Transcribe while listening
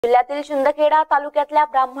जिल्ह्यातील शिंदखेडा तालुक्यातल्या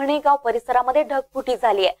ब्राह्मणे गाव परिसरामध्ये ढगफुटी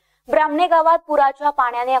झाली आहे। ब्राह्मणे गावात पुराच्या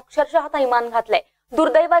पाण्याने अक्षरशः थैमान घातलंय।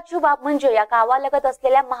 दुर्दैवाची बाब म्हणजे या गावालगत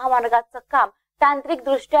असलेल्या महामार्गाचं काम तांत्रिक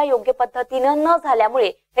दृष्ट्या योग्य पद्धतीने न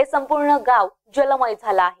झाल्यामुळे हे संपूर्ण गाव जलमय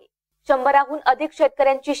झालं आहे। 100हून अधिक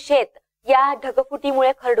शेतकऱ्यांची शेत या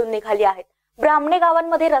ढगफुटीमुळे खरडून निघाली आहेत। ब्राह्मणे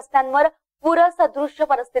गावांमध्ये रस्त्यांवर पूरसदृश्य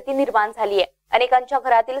परिस्थिती निर्माण झाली आहे। अनेकांच्या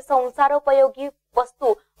घरातील संसारोपयोगी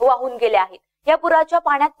वस्तू वाहून गेल्या आहेत। या पुराच्या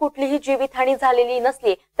पाण्यात कुठलीही जीवितहानी झालेली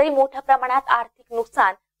नसली तरी मोठ्या प्रमाणात आर्थिक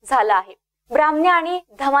नुकसान झालं आहे। ब्राह्मणे आणि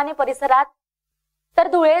धमाने परिसरात तर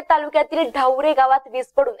धुळे तालुक्यातील ढावरे गावात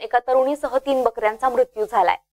वीज पडून एका तरुणीसह 3 बकऱ्यांचा मृत्यू झालाय।